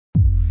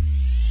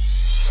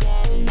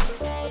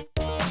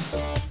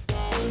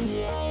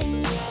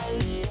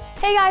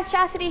Hey guys,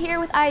 Chastity here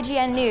with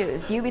IGN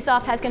News.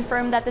 Ubisoft has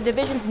confirmed that The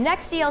Division's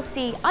next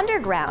DLC,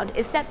 Underground,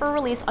 is set for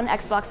release on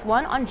Xbox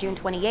One on June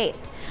 28th.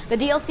 The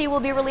DLC will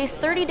be released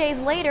 30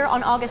 days later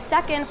on August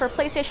 2nd for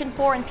PlayStation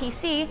 4 and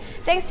PC,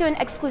 thanks to an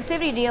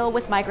exclusivity deal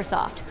with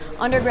Microsoft.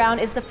 Underground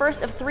is the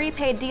first of 3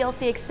 paid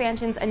DLC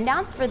expansions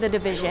announced for The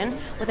Division,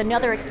 with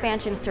another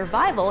expansion,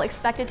 Survival,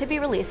 expected to be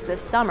released this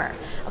summer.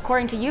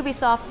 According to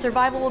Ubisoft,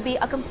 Survival will be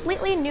a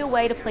completely new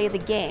way to play the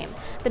game.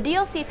 The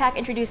DLC pack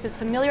introduces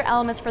familiar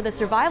elements for the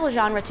survival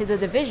genre to The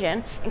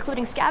Division,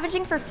 including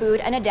scavenging for food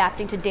and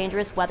adapting to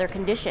dangerous weather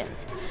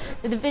conditions.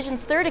 The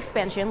Division's 3rd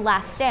expansion,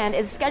 Last Stand,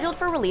 is scheduled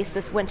for release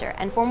this winter,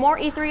 and for more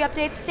E3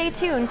 updates, stay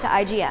tuned to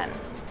IGN.